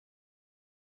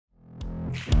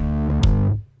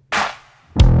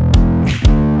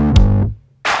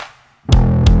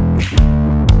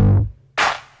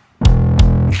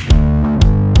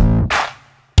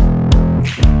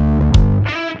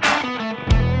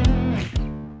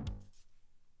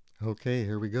Okay,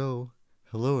 here we go.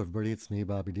 Hello everybody, it's me,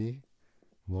 Bobby D.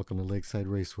 Welcome to Lakeside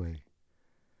Raceway.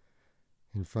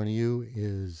 In front of you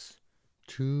is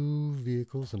two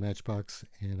vehicles, a Matchbox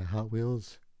and a Hot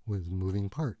Wheels with moving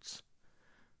parts.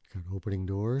 Got opening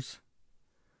doors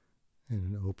and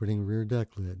an opening rear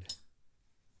deck lid.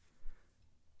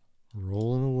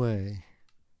 Rolling away.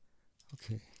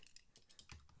 Okay,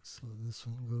 so this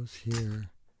one goes here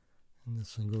and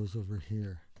this one goes over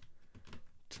here.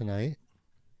 Tonight,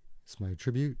 it's my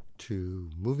tribute to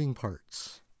moving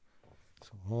parts.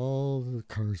 So all the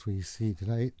cars we see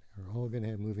tonight are all going to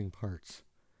have moving parts.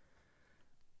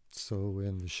 So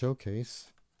in the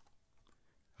showcase,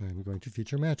 I'm going to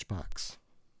feature Matchbox.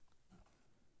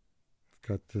 I've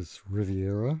got this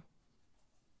Riviera.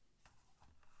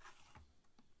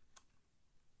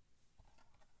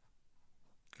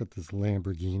 Got this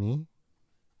Lamborghini.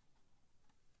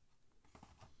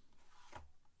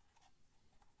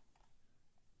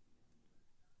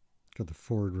 Got the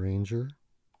Ford Ranger.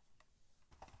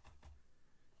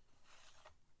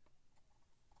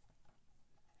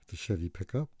 The Chevy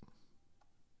pickup.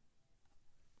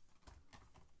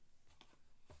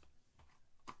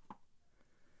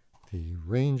 The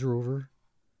Range Rover.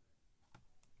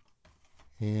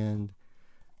 And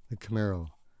the Camaro.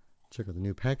 Check out the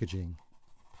new packaging.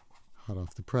 Hot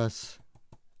off the press,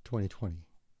 2020.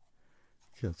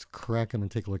 Okay, let's crack them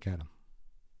and take a look at them.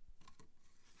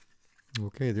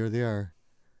 Okay, there they are.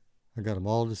 I got them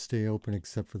all to stay open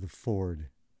except for the Ford.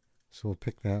 So we'll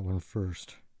pick that one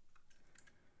first.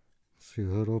 See,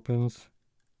 the hood opens.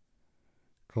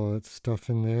 All that stuff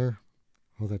in there.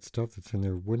 All that stuff that's in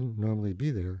there wouldn't normally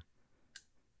be there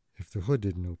if the hood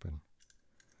didn't open.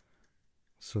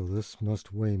 So this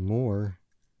must weigh more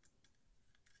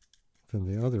than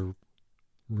the other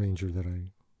Ranger that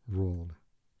I rolled.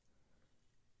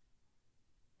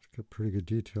 It's got pretty good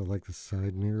detail, like the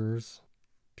side mirrors,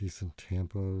 decent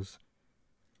tampos,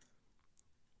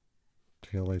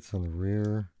 taillights on the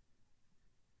rear,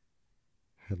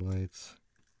 headlights.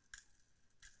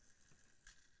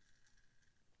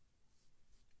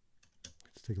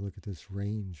 Let's take a look at this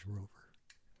Range Rover.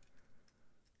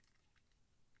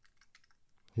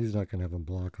 He's not going to have a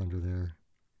block under there,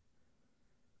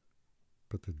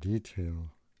 but the detail,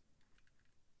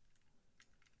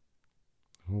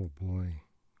 oh boy,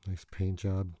 nice paint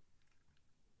job,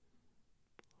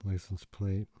 license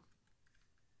plate.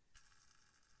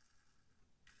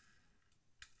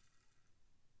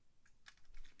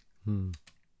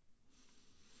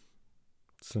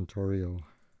 Centaurio.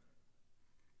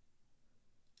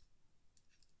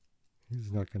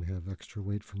 He's not going to have extra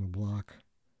weight from a block,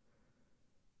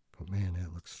 but man,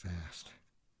 that looks fast.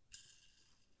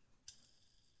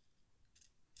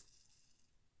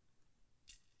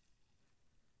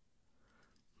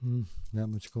 Not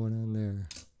much going on there.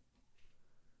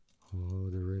 Oh,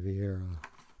 the Riviera.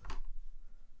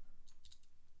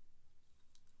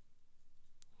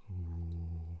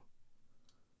 Ooh.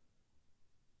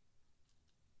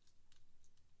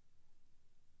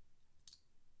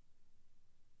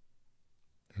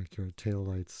 Accurate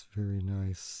taillights, very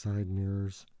nice. Side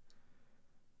mirrors.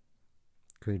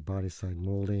 Great body side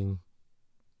molding.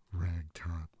 Rag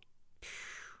top.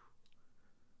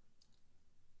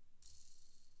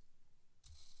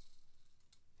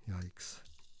 Yikes.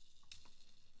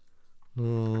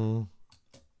 Oh,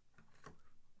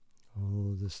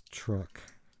 this truck.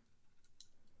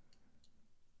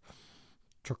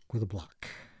 Truck with a block.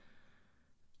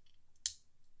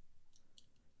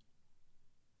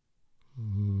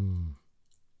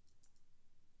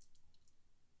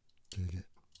 Dig it.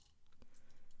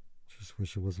 Just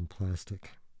wish it wasn't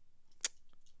plastic.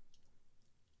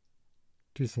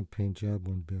 Decent paint job,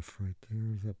 one biff right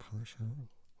there. Is that polish out?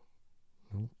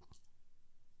 Nope.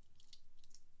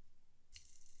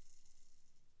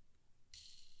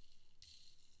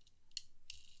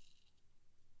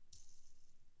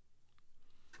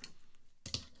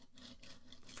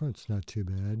 Front's not too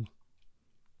bad.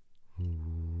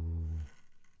 Ooh.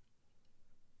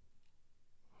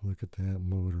 Look at that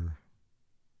motor.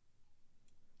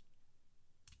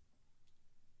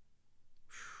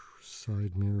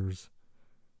 Side mirrors.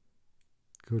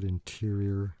 Good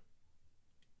interior.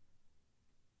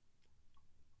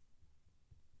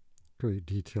 Great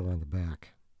detail on the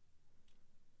back.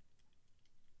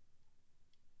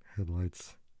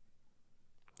 Headlights.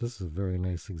 This is a very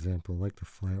nice example. I like the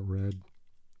flat red.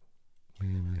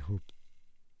 Man, I hope.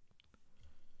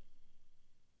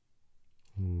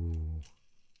 Ooh.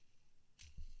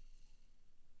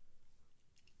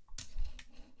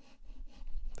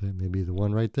 That may be the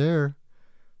one right there.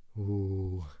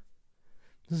 Ooh.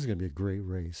 This is going to be a great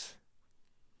race.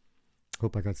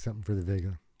 Hope I got something for the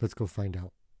Vega. Let's go find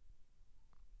out.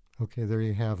 Okay, there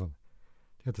you have them.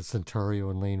 Got the Centario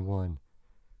in lane 1,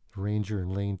 the Ranger in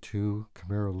lane 2,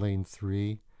 Camaro lane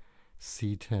 3,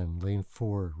 C10 lane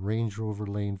 4, Range Rover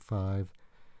lane 5,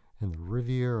 and the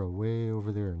Riviera way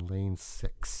over there in lane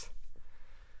 6.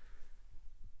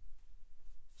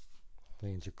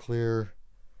 Lanes are clear.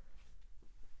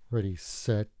 Ready,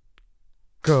 set,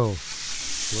 go.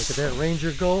 Look at that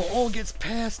Ranger go. Oh, gets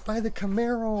passed by the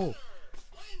Camaro.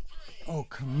 Oh,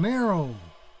 Camaro.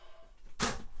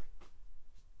 The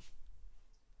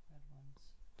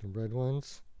red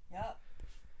ones? Yep.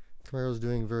 Camaro's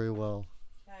doing very well.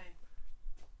 Okay.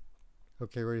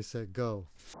 Okay, ready, set, go.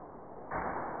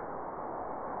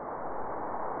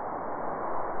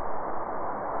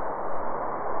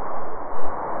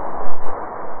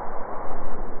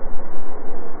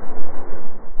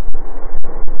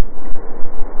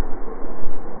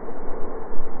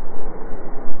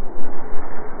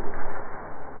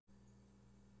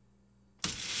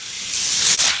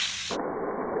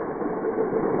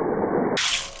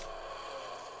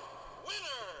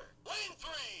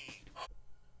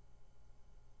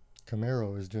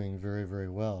 Camaro is doing very, very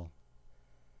well.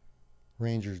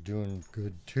 Ranger's doing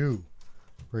good too.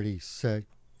 Ready, set,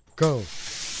 go.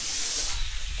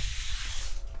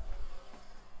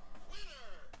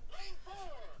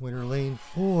 Winner lane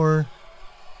 4.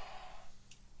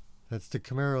 That's the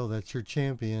Camaro. That's your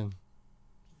champion.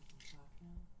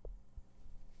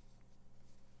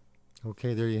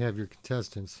 Okay, there you have your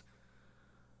contestants.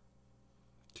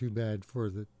 Too bad for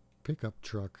the pickup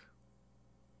truck.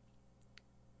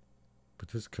 But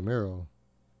this Camaro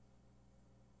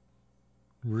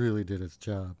really did its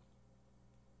job.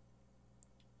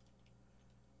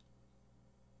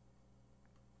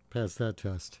 Pass that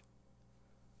test.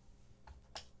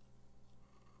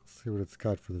 Let's see what it's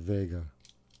got for the Vega.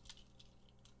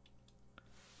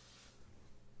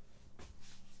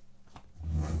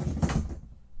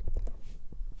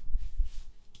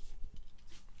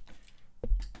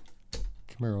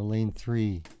 Camaro lane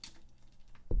 3.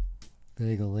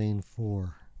 Vega lane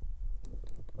 4.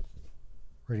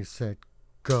 Ready, set,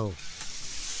 go.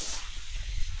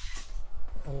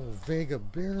 Oh, Vega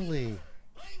barely.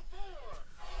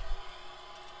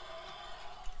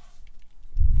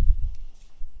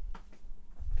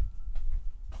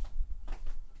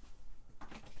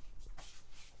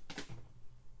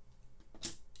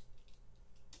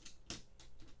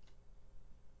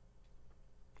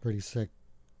 Ready, set,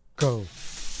 go.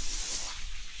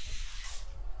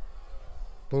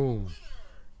 Boom.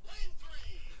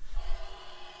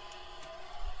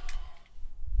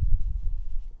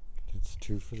 That's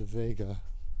 2 for the Vega.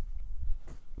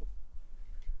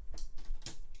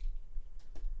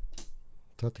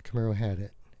 Thought the Camaro had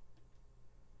it.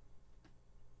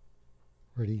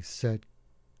 Ready, set,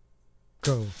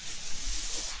 go.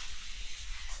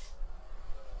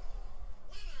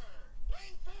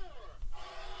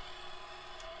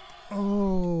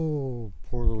 Oh,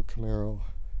 poor little Camaro.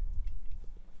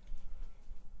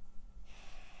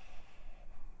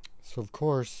 So of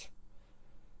course,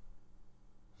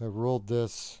 I rolled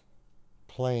this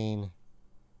plane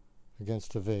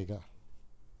against the Vega.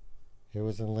 It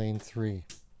was in lane 3.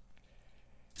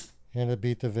 And it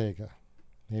beat the Vega.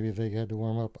 Maybe Vega had to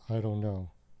warm up, I don't know.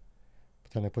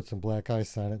 But then I put some black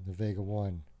ice on it and the Vega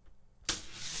won.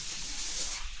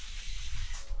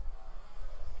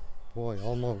 Boy,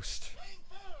 almost.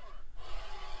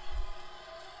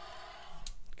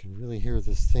 You can really hear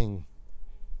this thing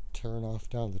tearing off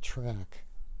down the track.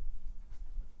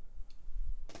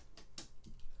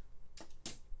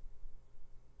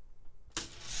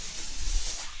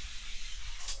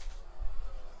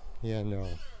 Yeah, no.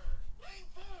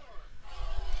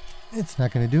 It's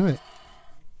not going to do it.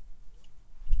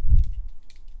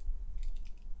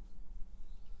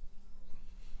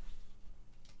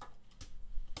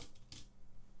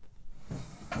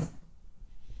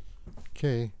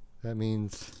 Okay, that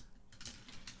means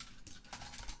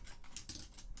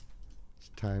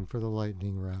time for the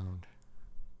lightning round.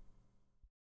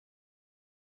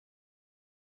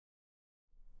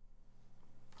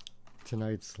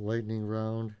 Tonight's lightning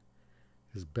round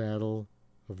is Battle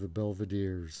of the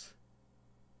Belvederes.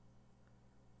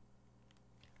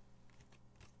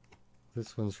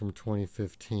 This one's from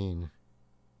 2015.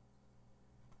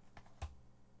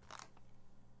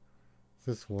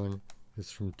 This one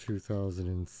is from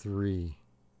 2003.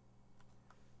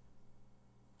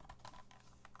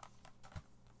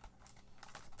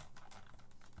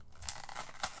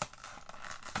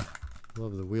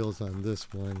 Love the wheels on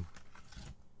this one.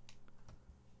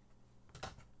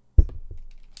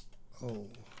 Oh,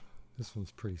 this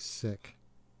one's pretty sick.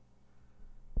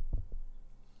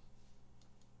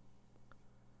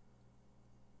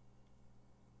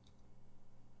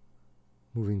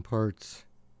 moving parts,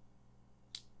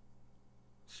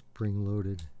 spring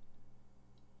loaded.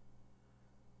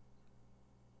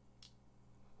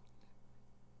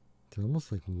 They're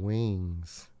almost like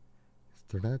wings.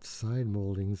 They're not side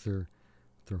moldings, they're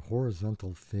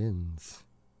horizontal fins.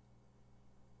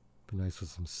 Be nice with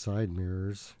some side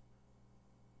mirrors.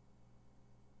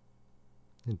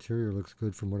 Interior looks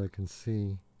good from what I can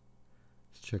see.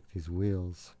 Let's check these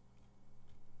wheels.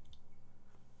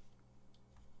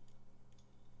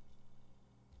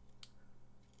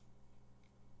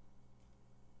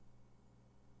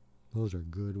 Those are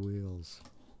good wheels.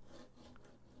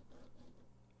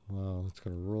 Wow, it's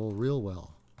going to roll real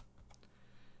well.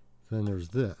 Then there's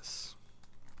this.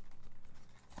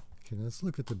 Okay, let's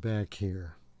look at the back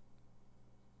here.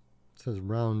 It says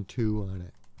round 2 on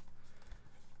it.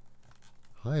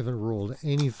 I haven't rolled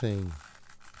anything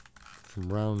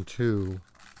from round 2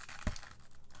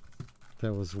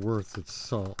 that was worth its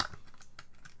salt.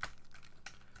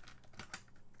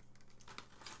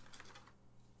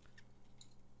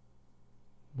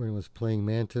 When I was playing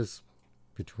Mantis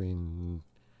between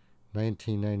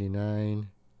 1999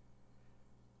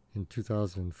 and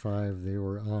 2005, they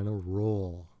were on a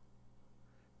roll.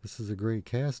 This is a great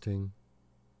casting.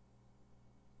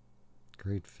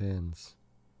 Great fins.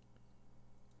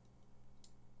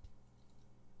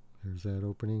 There's that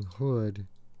opening hood.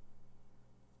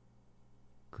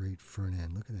 Great front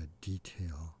end. Look at that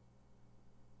detail.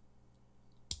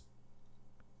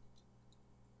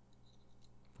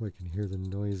 Boy, I can hear the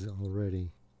noise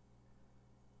already.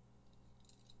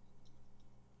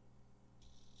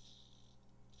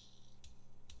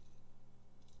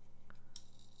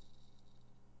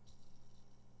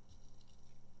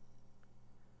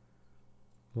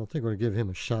 Well, I think we're going to give him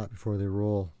a shot before they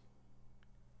roll.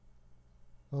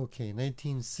 Okay,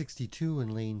 1962 in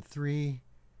lane 3,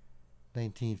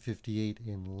 1958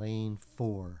 in lane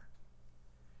 4.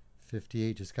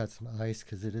 58 just got some ice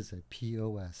because it is a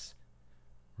POS.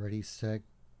 Ready, set,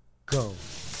 go.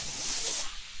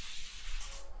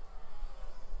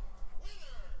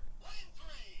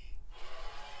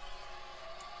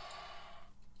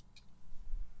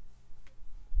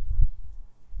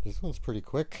 This one's pretty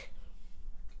quick.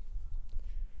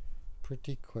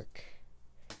 Pretty quick.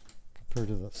 Compared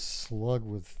to the slug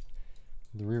with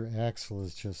the rear axle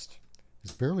is just,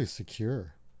 it's barely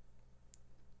secure.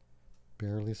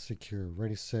 Barely secure.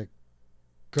 Ready, set,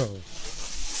 go.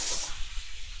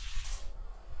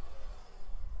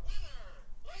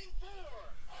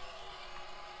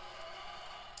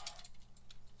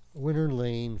 Winner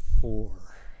lane 4.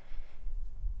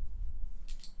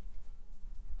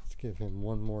 Let's give him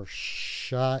one more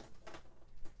shot.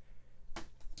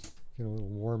 Get a little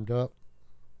warmed up.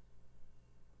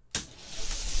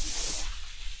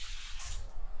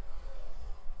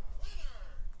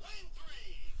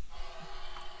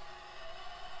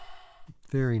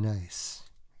 Very nice.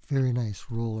 Very nice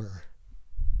roller.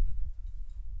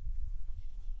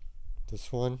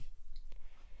 This one,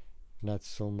 not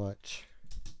so much.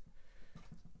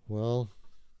 Well,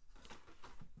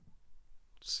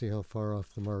 let's see how far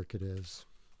off the mark it is.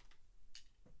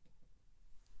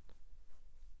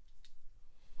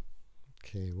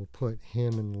 Okay, we'll put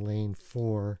him in lane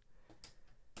 4.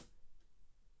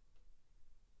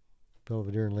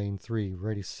 Belvedere in lane 3.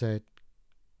 Ready, set,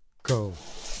 go.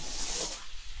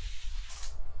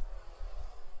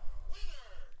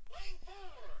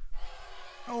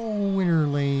 Oh, winner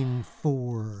lane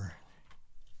 4.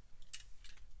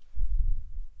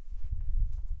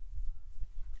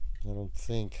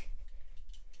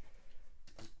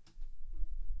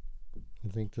 I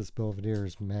think this Belvedere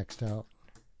is maxed out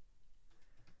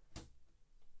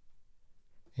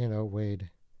and outweighed.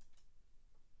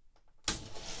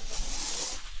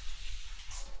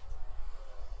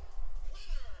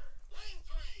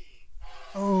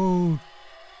 Oh,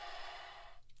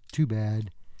 too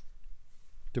bad.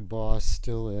 The boss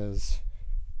still is.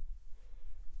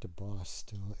 The boss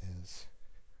still is.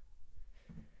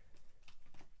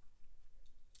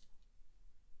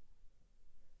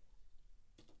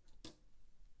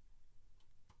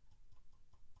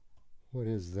 What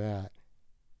is that?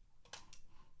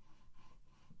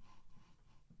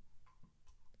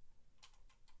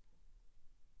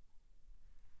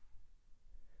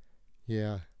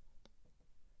 Yeah.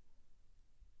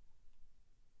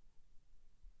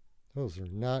 Those are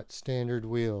not standard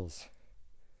wheels.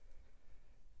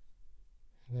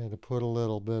 I had to put a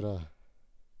little bit of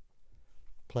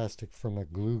plastic from a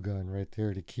glue gun right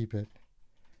there to keep it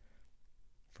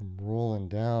from rolling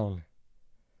down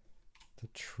the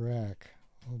track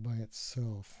all by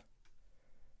itself.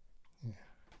 Yeah.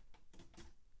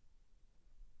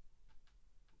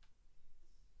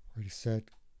 Ready, set,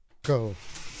 go.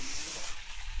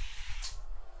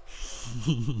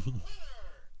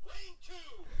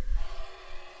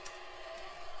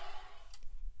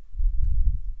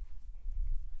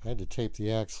 I had to tape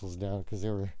the axles down because they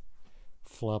were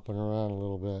flopping around a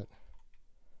little bit.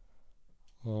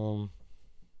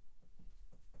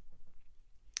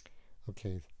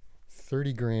 Okay,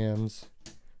 30 grams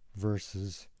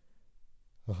versus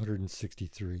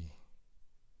 163.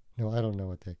 No, I don't know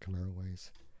what that Camaro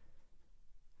weighs.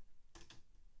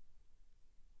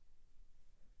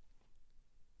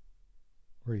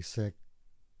 Ready, set,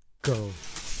 go.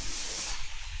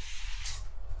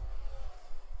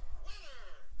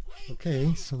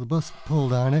 Okay, so the bus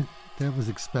pulled on it. That was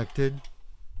expected.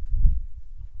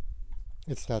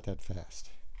 It's not that fast.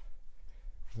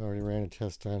 I already ran a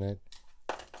test on it.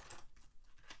 Let's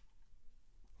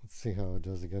see how it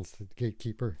does against the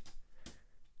gatekeeper.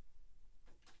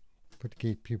 Put the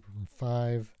gatekeeper in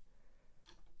 5.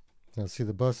 Now see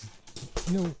the bus.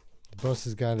 No, the bus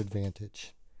has got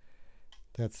advantage.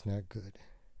 That's not good.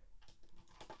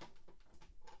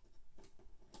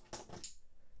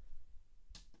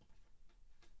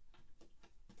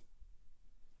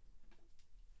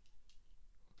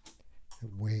 It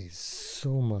weighs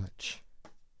so much.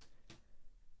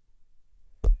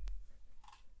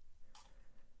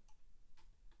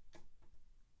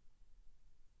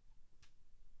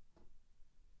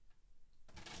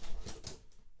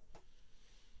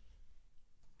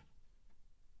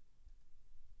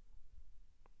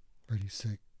 Ready,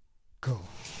 set, go.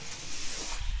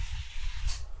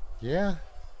 Yeah.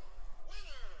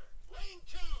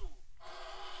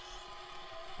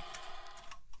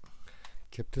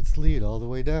 Kept its lead all the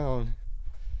way down.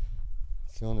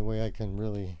 It's the only way I can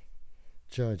really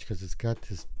judge because it's got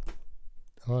this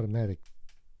automatic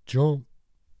jump.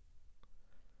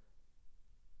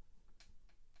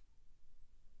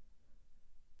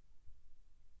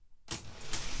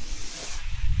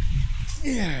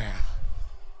 Yeah.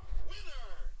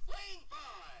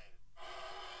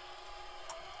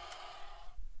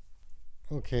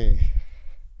 Okay.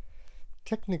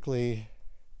 Technically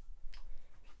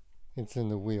it's in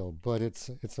the wheel, but it's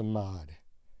a mod.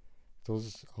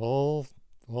 Those all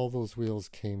those wheels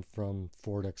came from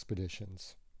Ford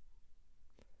Expeditions.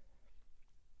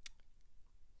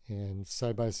 And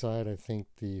side by side, I think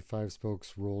the 5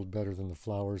 spokes rolled better than the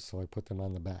flowers, so I put them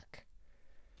on the back.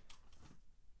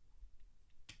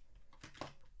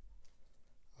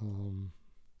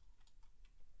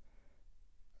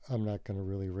 I'm not going to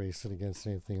really race it against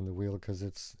anything in the wheel because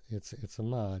it's a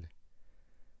mod.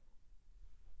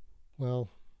 Well,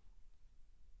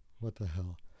 what the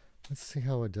hell? Let's see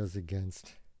how it does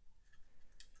against.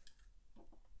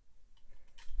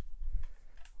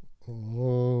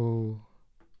 Oh,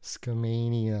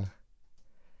 Scamania.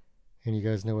 And you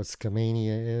guys know what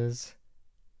Scamania is?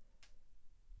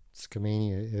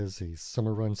 Scamania is a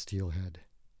summer run steelhead.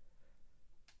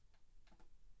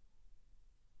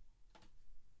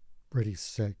 Ready,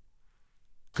 set,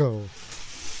 go.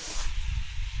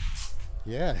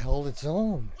 Yeah, it held its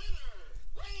own.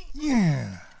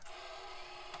 Yeah.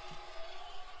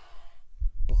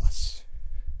 Bus.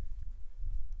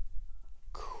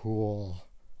 Cool.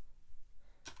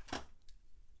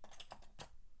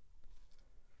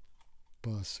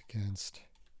 Bus against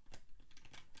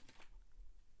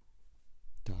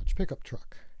Dodge pickup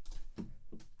truck.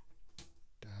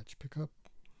 Dodge pickup.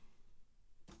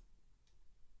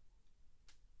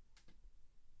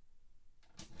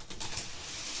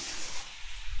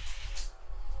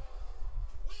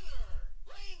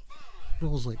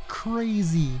 Rolls like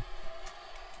crazy.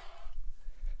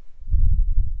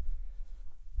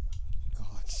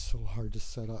 Oh, it's so hard to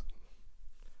set up.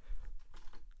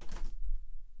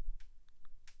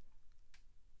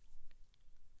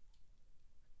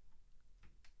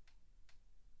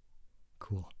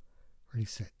 Cool. Ready,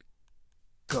 set,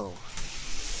 go.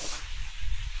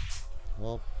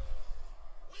 Well,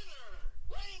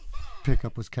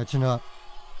 pickup was catching up.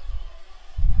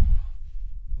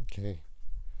 Okay.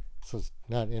 So it's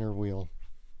not inner wheel.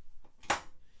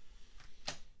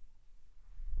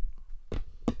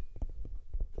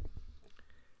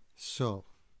 So,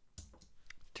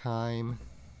 time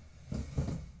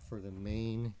for the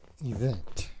main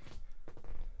event.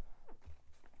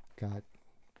 Got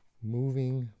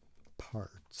moving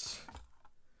parts.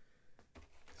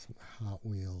 Some Hot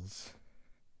Wheels.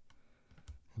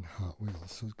 And Hot Wheels.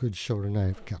 So it's a good show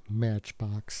tonight. We've got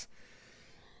Matchbox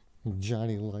and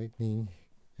Johnny Lightning.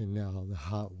 And now the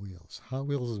Hot Wheels. Hot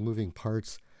Wheels is moving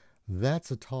parts. That's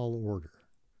a tall order.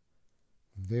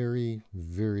 Very,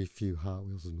 very few Hot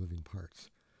Wheels is moving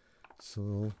parts.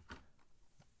 So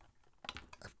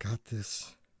I've got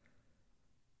this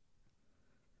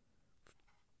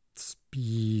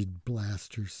Speed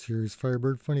Blaster Series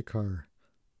Firebird Funny Car.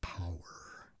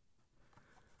 Power.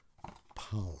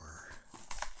 Power.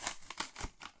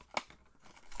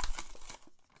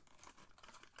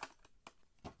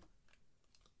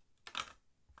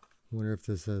 Wonder if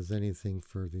this has anything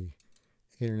for the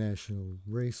International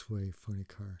Raceway Funny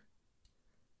Car.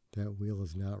 That wheel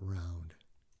is not round.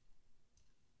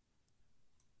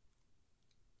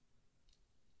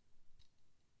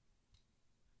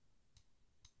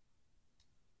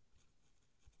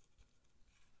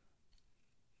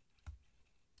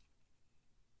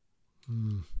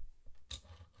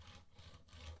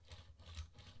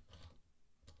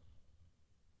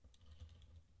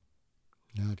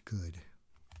 Not good.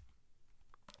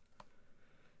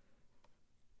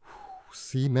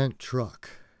 Cement truck.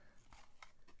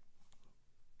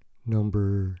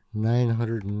 Number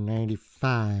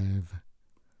 995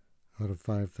 out of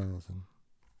 5,000.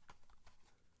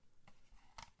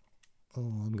 Oh,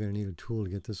 I'm going to need a tool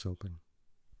to get this open.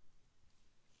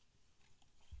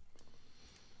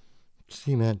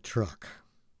 Cement truck.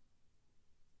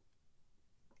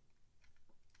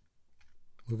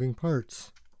 Moving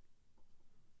parts.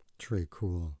 Very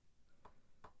cool.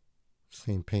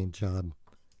 Same paint job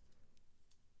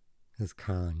as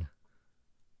Khan.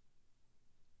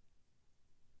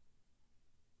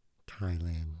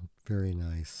 Thailand. Very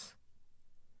nice.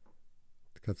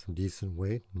 It's got some decent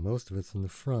weight. Most of it's in the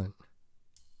front.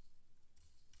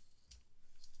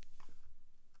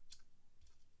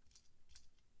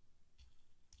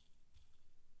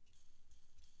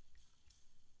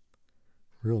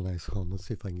 Real nice home. Let's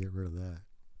see if I can get rid of that.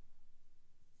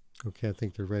 Okay, I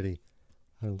think they're ready.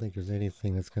 I don't think there's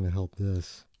anything that's going to help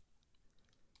this.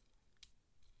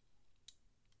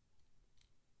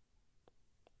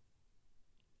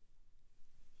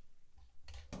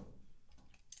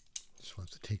 Just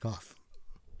want to take off.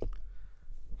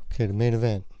 Okay, the main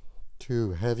event.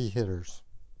 2 heavy hitters.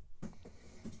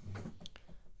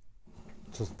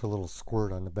 Just put a little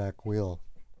squirt on the back wheel.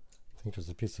 I think there's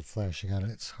a piece of flashing on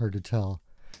it. It's hard to tell.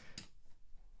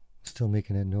 Still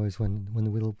making that noise when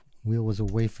the wheel was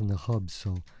away from the hub,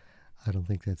 so I don't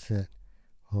think that's it.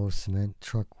 Oh, cement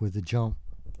truck with a jump.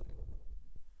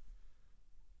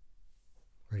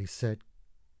 Ready, set,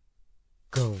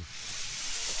 go.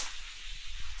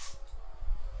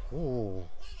 Oh.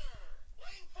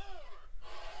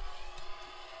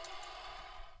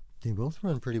 They both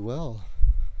run pretty well.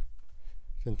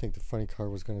 Didn't think the funny car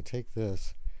was going to take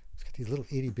this. It's got these little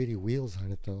itty bitty wheels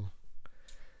on it though.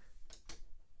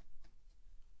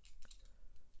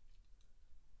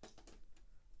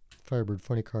 Firebird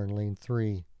funny car in lane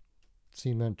 3.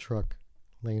 Cement truck,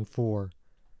 lane 4.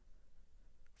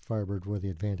 Firebird with the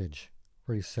advantage.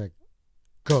 Ready, set,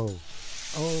 go.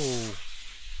 Oh,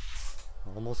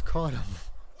 almost caught him.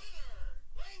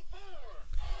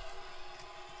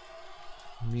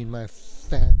 I mean my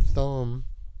fat thumb.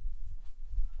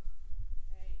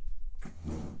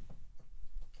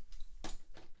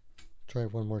 Try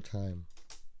it one more time.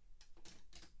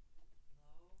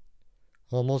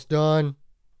 Almost done.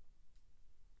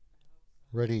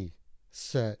 Ready,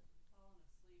 set,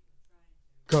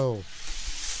 go.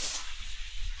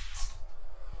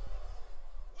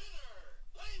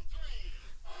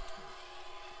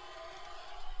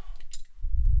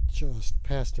 Just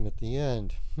passed him at the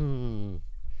end.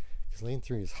 Because lane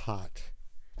 3 is hot.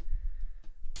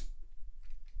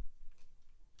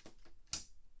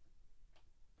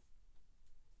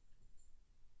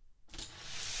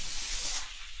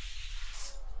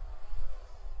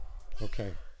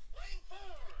 Okay.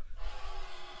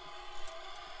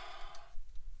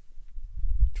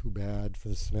 Too bad for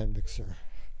the cement mixer.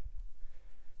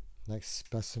 Nice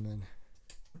specimen.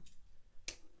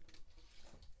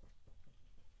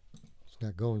 It's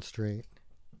not going straight.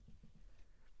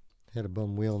 Had a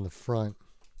bum wheel in the front.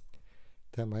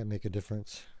 That might make a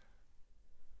difference.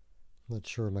 I'm not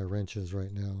sure where my wrench is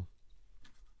right now.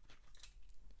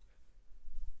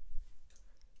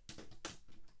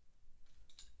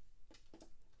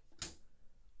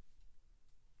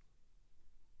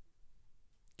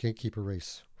 Gatekeeper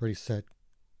race. Ready, set,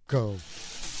 go.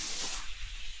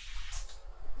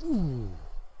 Ooh.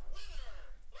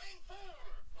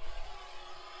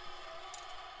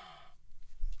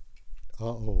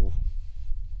 Uh-oh.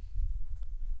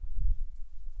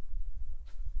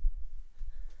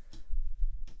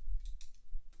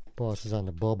 Boss is on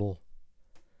the bubble.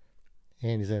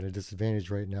 And he's at a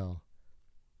disadvantage right now.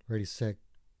 Ready, set,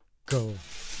 go.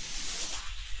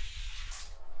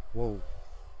 Whoa.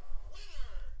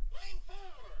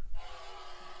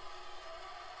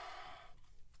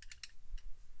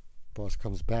 boss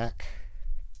comes back.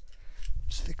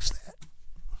 Just fix that.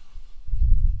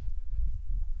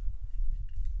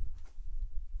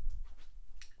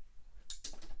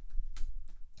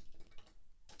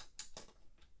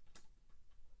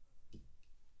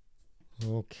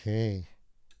 Okay.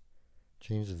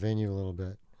 Change the venue a little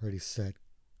bit. Ready, set,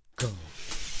 go.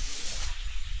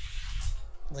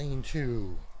 Lane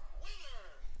 2.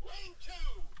 Lane 2.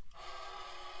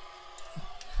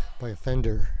 By a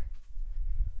fender.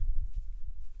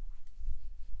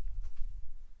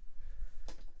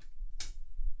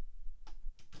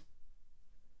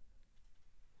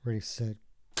 Ready, set,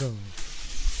 go.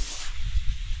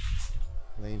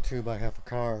 Lane 2 by half a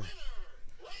car. Lane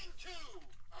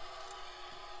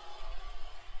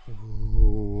 2.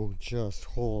 Ooh, just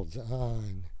holds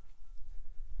on.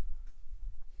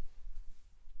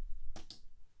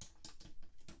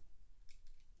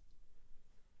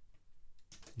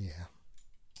 Yeah.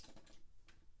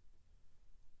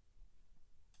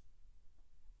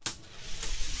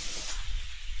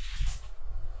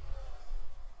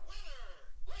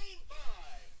 Lane 5.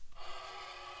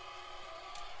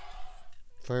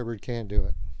 Firebird can't do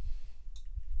it.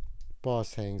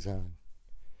 Boss hangs on.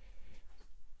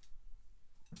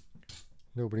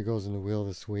 Nobody goes in the wheel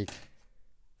this week.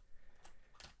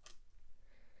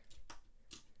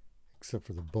 Except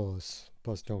for the boss.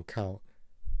 Boss don't count.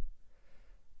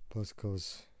 Boss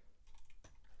goes.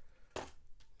 Let's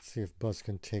see if Boss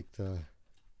can take the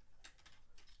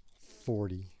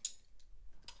 40.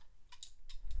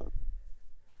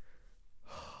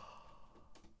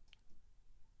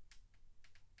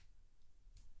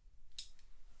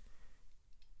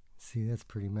 See, that's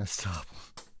pretty messed up.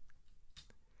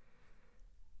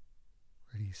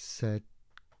 Ready, set,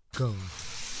 go.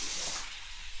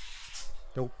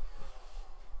 Nope.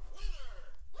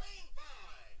 Lane 5.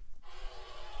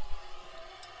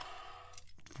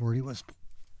 40 was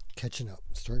catching up,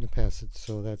 starting to pass it,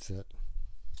 so that's it.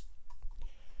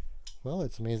 Well,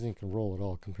 it's amazing it can roll at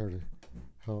all compared to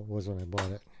how it was when I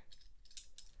bought it.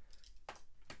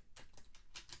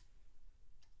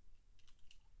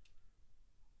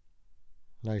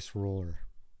 Nice roller.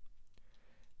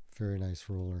 Very nice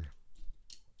roller.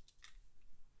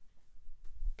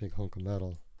 Big hunk of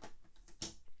metal.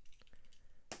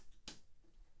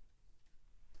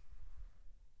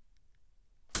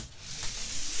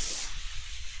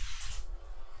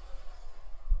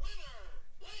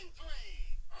 Lane 3.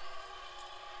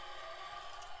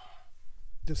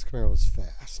 This Camaro is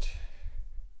fast.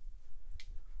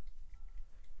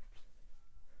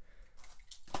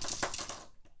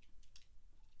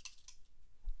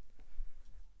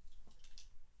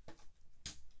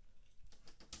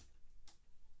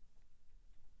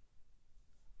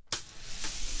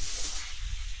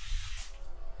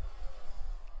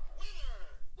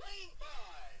 Lane 5.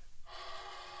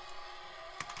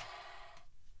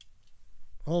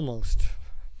 Almost.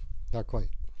 Not quite.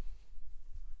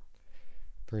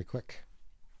 Very quick.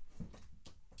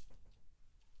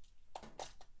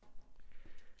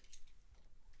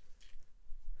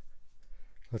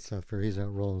 That's not fair. He's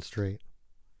not rolling straight.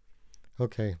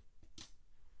 Okay.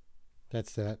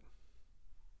 That's that.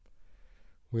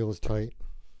 Wheel is tight.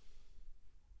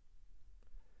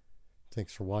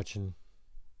 Thanks for watching.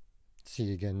 See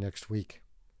you again next week.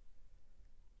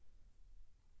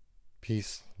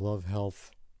 Peace, love, health,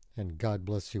 and God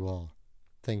bless you all.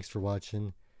 Thanks for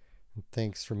watching, and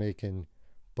thanks for making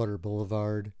Butter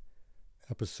Boulevard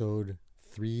episode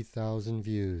 3,000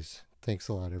 views. Thanks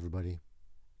a lot, everybody.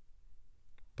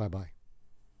 Bye-bye.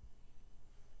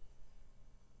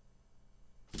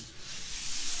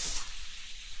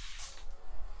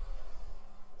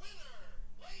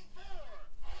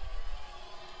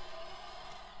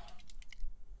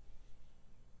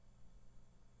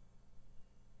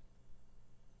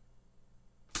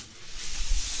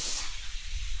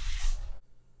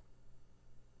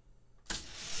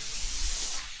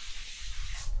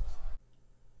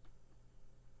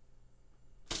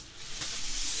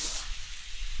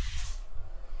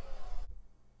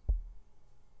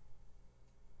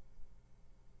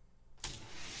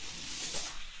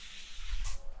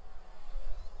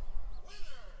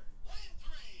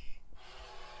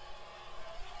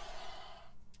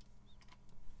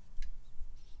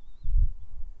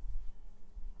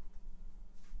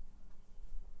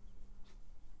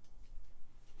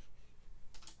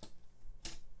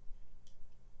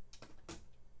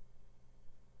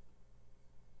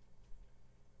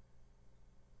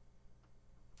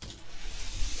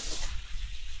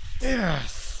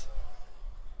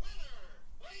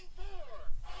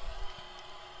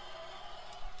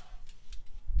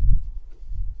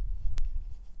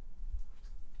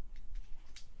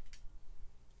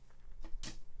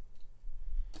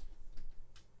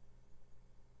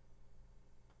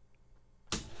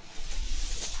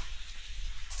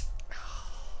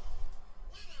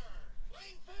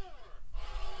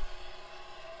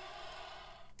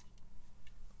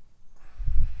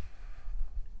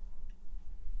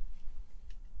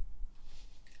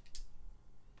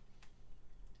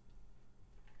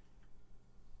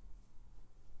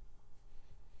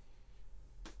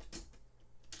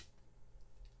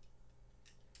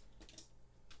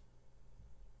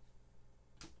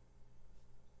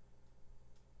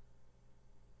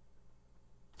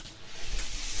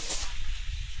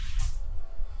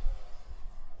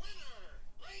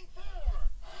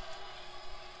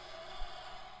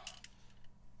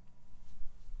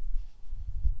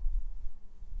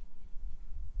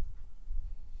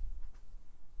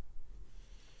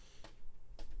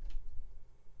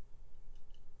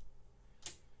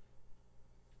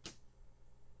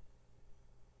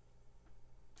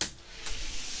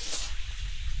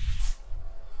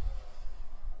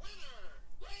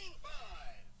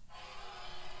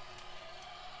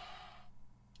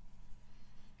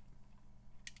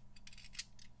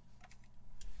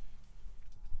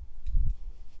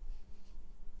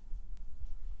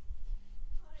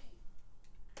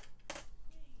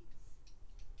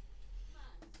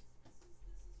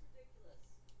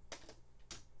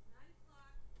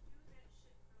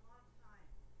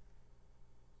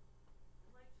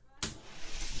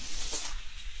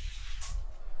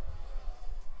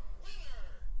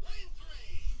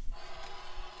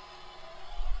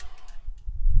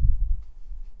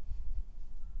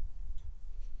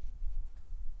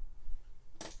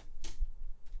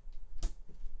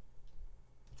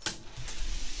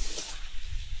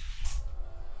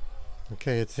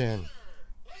 Okay, it's in.